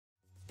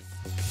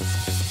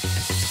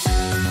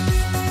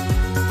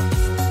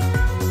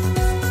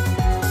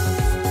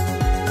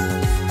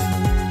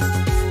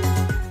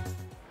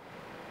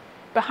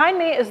Behind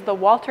me is the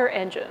Walter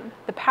engine,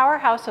 the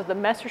powerhouse of the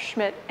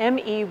Messerschmitt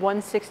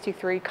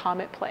Me-163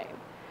 Komet plane.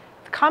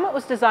 The Komet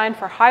was designed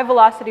for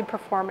high-velocity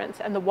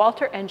performance, and the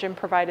Walter engine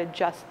provided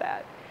just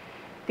that.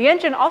 The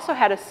engine also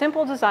had a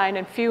simple design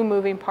and few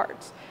moving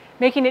parts,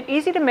 making it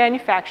easy to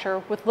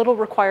manufacture with little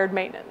required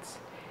maintenance.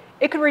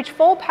 It could reach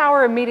full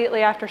power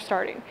immediately after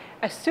starting,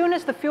 as soon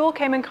as the fuel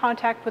came in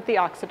contact with the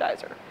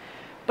oxidizer.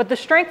 But the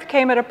strength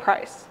came at a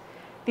price.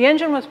 The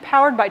engine was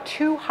powered by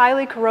two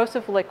highly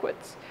corrosive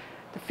liquids.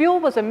 The fuel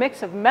was a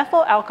mix of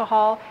methyl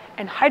alcohol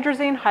and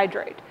hydrazine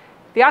hydrate.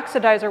 The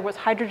oxidizer was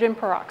hydrogen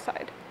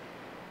peroxide.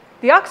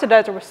 The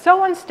oxidizer was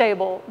so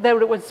unstable that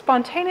it would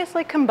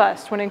spontaneously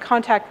combust when in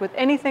contact with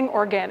anything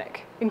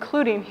organic,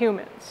 including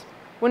humans.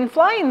 When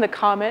flying the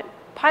Komet,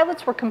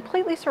 pilots were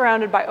completely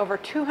surrounded by over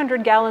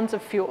 200 gallons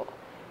of fuel.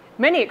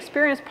 Many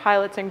experienced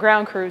pilots and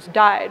ground crews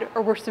died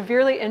or were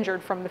severely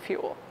injured from the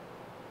fuel.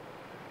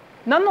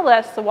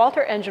 Nonetheless, the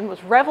Walter engine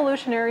was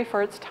revolutionary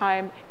for its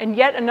time and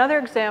yet another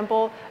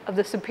example of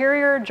the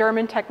superior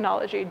German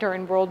technology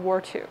during World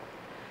War II.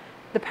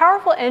 The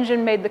powerful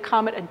engine made the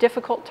Komet a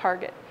difficult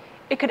target.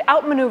 It could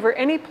outmaneuver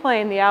any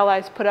plane the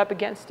Allies put up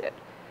against it.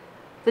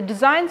 The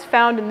designs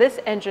found in this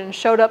engine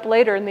showed up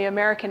later in the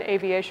American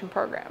aviation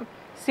program,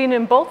 seen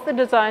in both the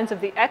designs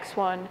of the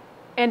X-1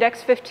 and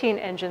X-15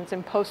 engines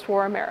in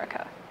post-war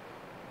America.